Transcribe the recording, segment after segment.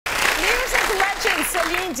Legend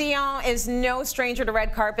Celine Dion is no stranger to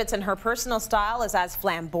red carpets, and her personal style is as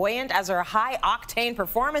flamboyant as her high-octane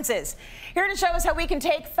performances. Here to show us how we can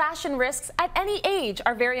take fashion risks at any age,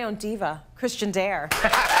 our very own diva, Christian Dare. I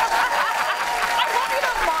hope you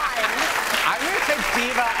don't mind. I'm going to take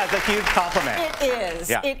diva as a huge compliment. It is.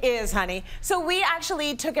 Yeah. It is, honey. So we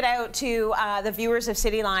actually took it out to the viewers of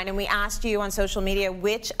Cityline, and we asked you on social media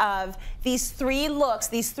which of these three looks,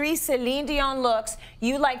 these three Celine Dion looks,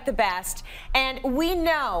 you like the best. And we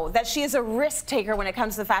know that she is a risk taker when it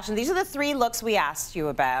comes to fashion. These are the three looks we asked you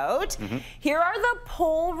about. Here are the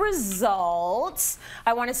poll results.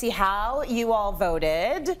 I want to see how you all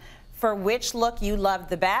voted for which look you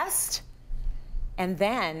loved the best. And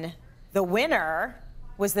then the winner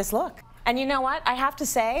was this look. And you know what? I have to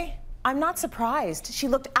say, I'm not surprised. She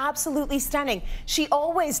looked absolutely stunning. She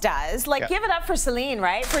always does. Like, give it up for Celine,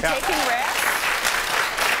 right? For taking risks.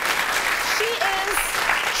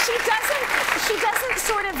 She doesn't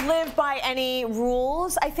sort of live by any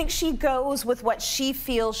rules. I think she goes with what she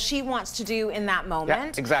feels she wants to do in that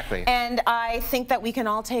moment. Yeah, exactly. And I think that we can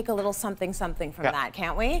all take a little something from that,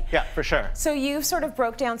 can't we? Yeah, for sure. So you've sort of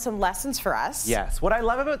broke down some lessons for us. Yes. What I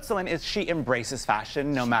love about Celine is she embraces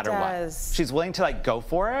fashion no matter what. She's willing to like go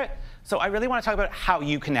for it. So I really want to talk about how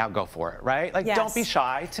you can now go for it, right? Like, don't be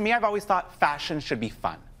shy. To me, I've always thought fashion should be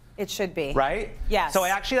fun. It should be. Right? Yes. So I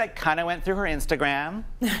actually like kind of went through her Instagram.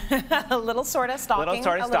 A little sort of stalking.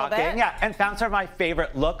 Yeah, and found some of my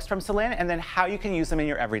favorite looks from Celine, and then how you can use them in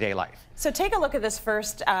your everyday life. So take a look at this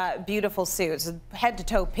first beautiful suit. It's a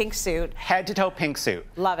head-to-toe pink suit. Head-to-toe pink suit.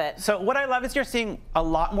 Love it. So what I love is you're seeing a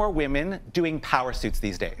lot more women doing power suits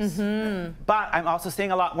these days. But I'm also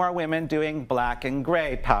seeing a lot more women doing black and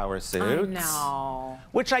gray power suits. No.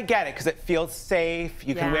 Which I get it, because it feels safe.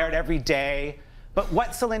 You can wear it every day. But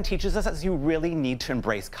what Celine teaches us is you really need to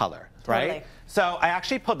embrace color, right? So I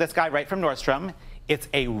actually pulled this guy right from Nordstrom. It's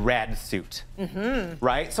a red suit,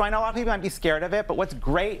 right? So I know a lot of people might be scared of it, but what's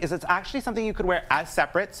great is it's actually something you could wear as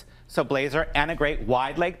separates. So blazer and a great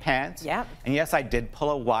wide leg pant. Yep. And yes, I did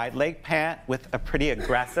pull a wide leg pant with a pretty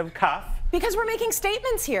aggressive cuff. Because we're making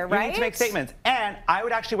statements here, right? You need to make statements. And I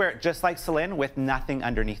would actually wear it just like Celine with nothing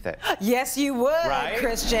underneath it. Yes, you would, right?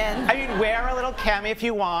 Christian. I mean, wear a little cami if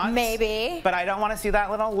you want. Maybe. But I don't want to see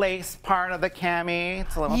that little lace part of the cami.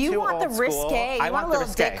 It's a little too old school. You want the risque. You want a little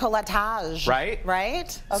décolletage. Right?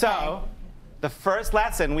 Right? Okay. So, the first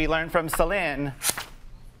lesson we learned from Celine,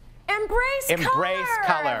 Embrace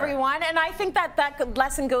color, everyone. And I think that that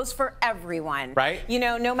lesson goes for everyone. Right. You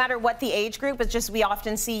know, no matter what the age group, it's just we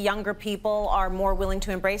often see younger people are more willing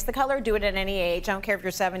to embrace the color. Do it at any age. I don't care if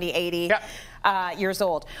you're 70, 80 years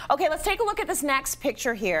old. Okay, let's take a look at this next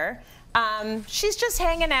picture here. She's just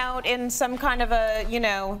hanging out in some kind of a, you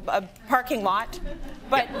know, a parking lot,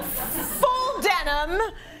 but full denim.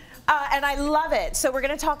 And I love it. So we're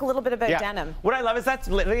going to talk a little bit about denim. What I love is that's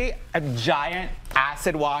literally a giant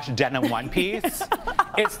acid wash denim one piece.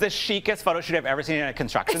 It's the chicest photo shoot I've ever seen in a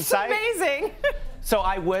construction site. It's amazing. So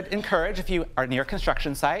I would encourage, if you are near a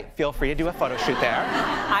construction site, feel free to do a photo shoot there.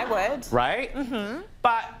 I would. Right?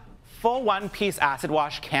 But full one-piece acid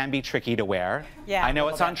wash can be tricky to wear. Yeah, I know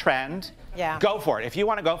it's on trend. Yeah. Go for it. If you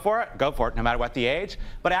want to go for it, no matter what the age.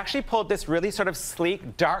 But I actually pulled this really sort of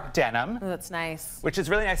sleek, dark denim. Oh, that's nice. Which is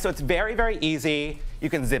really nice. So it's very, very easy. You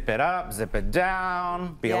can zip it up, zip it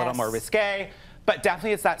down, be a little more risque. But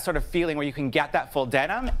definitely it's that sort of feeling where you can get that full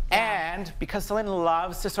denim. And because Celine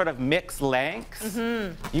loves to sort of mix lengths,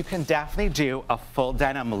 you can definitely do a full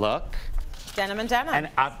denim look. Denim and denim. An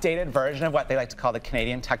updated version of what they like to call the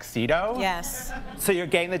Canadian tuxedo. Yes. So you're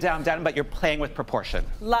getting the denim, but you're playing with proportion.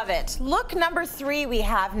 Love it. Look number 3 we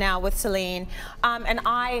have now with Celine. And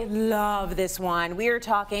I love this one. We are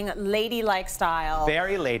talking ladylike style.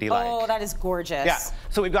 Very ladylike. Oh, that is gorgeous. Yeah.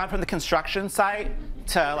 So we've gone from the construction site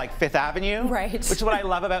to like Fifth Avenue. Right. Which is what I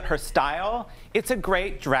love about her style. It's a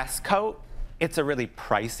great dress coat. It's a really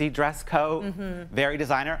pricey dress coat. Very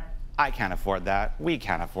designer. I can't afford that. We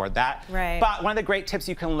can't afford that. Right. But one of the great tips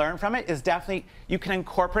you can learn from it is definitely you can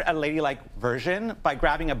incorporate a ladylike version by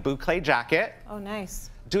grabbing a boucle jacket. Oh, nice.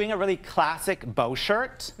 Doing a really classic bow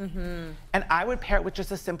shirt. And I would pair it with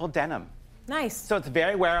just a simple denim. Nice. So it's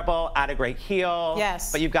very wearable, at a great heel.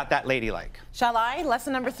 Yes. But you've got that ladylike. Shall I?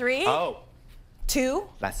 Lesson number 3? Oh. 2?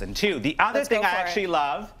 Lesson 2. The other thing I actually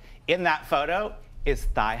love in that photo is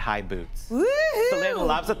thigh-high boots. Woohoo! Celine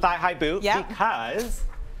loves a thigh-high boot because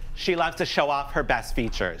She loves to show off her best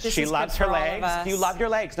features. This she is loves good her for all of legs. us. You love your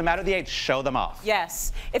legs, no matter the age, show them off.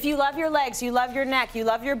 Yes. If you love your legs, you love your neck, you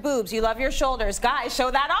love your boobs, you love your shoulders, guys,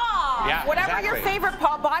 show that off. Yeah, Whatever exactly. your favorite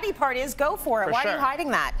body part is, go for it. Why are you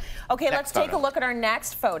hiding that? Okay, let's take a look at our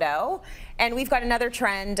next photo. And we've got another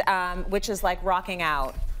trend, which is like rocking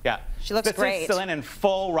out. Yeah. She looks great. This is Celine in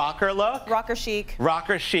full rocker look. Rocker chic.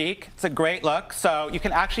 Rocker chic. It's a great look. So you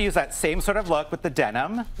can actually use that same sort of look with the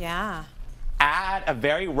denim. Yeah. Add a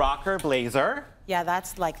very rocker blazer. Yeah,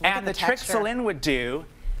 that's like, look and at the trick texture. Celine would do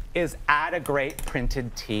is add a great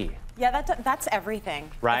printed tee. Yeah, that's everything.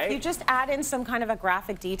 Right? If you just add in some kind of a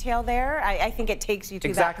graphic detail there, I think it takes you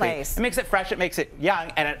to that place. It makes it fresh, it makes it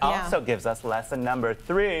young, and it also gives us lesson number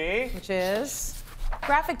 3. Which is?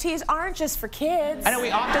 Graphic tees aren't just for kids. I know we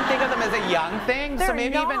often think of them as a young thing, so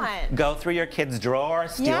maybe not. even go through your kid's drawer,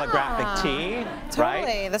 steal a graphic tee.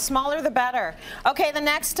 Totally, right? The smaller the better. Okay, the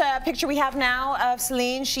next picture we have now of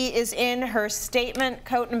Celine, she is in her statement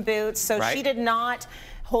coat and boots, so she did not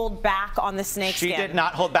hold back on the snakeskin. She did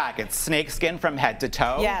not hold back. It's snakeskin from head to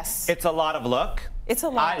toe. Yes. It's a lot of look. It's a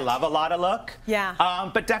lot. I love a lot of look. Yeah.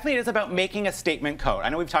 But definitely it is about making a statement coat. I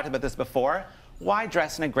know we've talked about this before. Why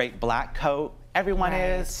dress in a great black coat? Everyone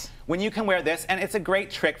is. When you can wear this, and it's a great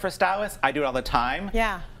trick for stylists. I do it all the time.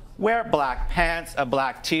 Yeah. Wear black pants, a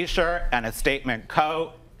black t-shirt, and a statement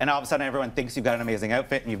coat, and all of a sudden everyone thinks you've got an amazing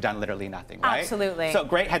outfit and you've done literally nothing, right? Absolutely. So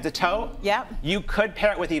great head to toe. Yep. You could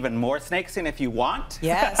pair it with even more snakeskin if you want.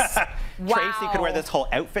 Yes. Wow. Tracy could wear this whole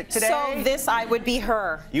outfit today. So this, I would be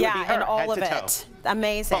her. You would be her, and all head of to toe. it.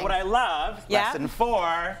 Amazing. But what I love, lesson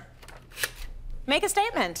 4, make a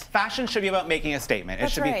statement. fashion should be about making a statement. It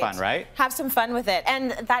should be fun, right? Have some fun with it.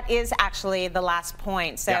 And that is actually the last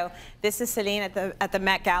point. So this is Celine at the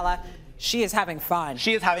Met Gala. She is having fun.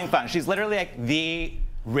 She is having fun. She's literally like the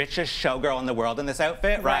richest showgirl in the world in this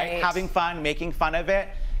outfit, right? Having fun, making fun of it.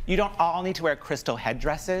 You don't all need to wear crystal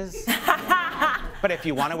headdresses. But if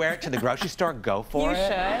you want to wear it to the grocery store, go for it. You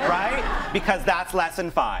should. Right? Because that's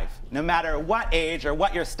lesson 5. No matter what age or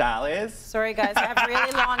what your style is. Sorry, guys, I have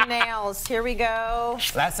really long nails. Here we go.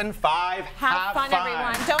 Lesson 5, Have fun,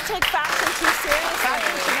 everyone. Don't take fashion too seriously.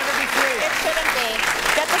 Fashion should